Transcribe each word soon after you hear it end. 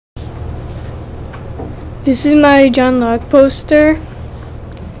This is my John Locke poster.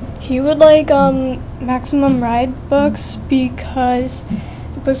 He would like maximum ride books because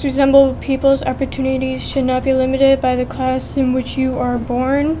the books resemble people's opportunities should not be limited by the class in which you are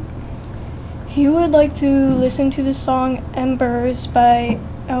born. He would like to listen to the song Embers by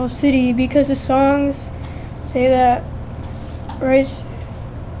Owl City because the songs say that rights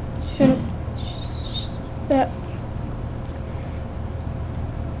shouldn't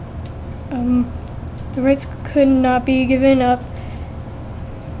the rights could not be given up.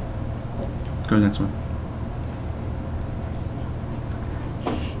 Go to the next one.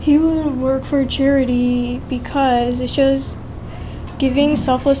 He would work for charity because it shows giving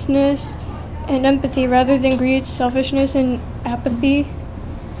selflessness and empathy rather than greed, selfishness, and apathy.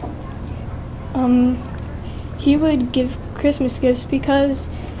 He would give Christmas gifts because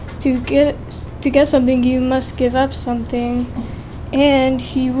to get something you must give up something. And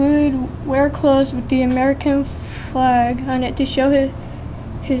he would wear clothes with the American flag on it to show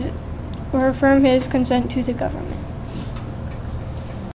his or affirm his consent to the government.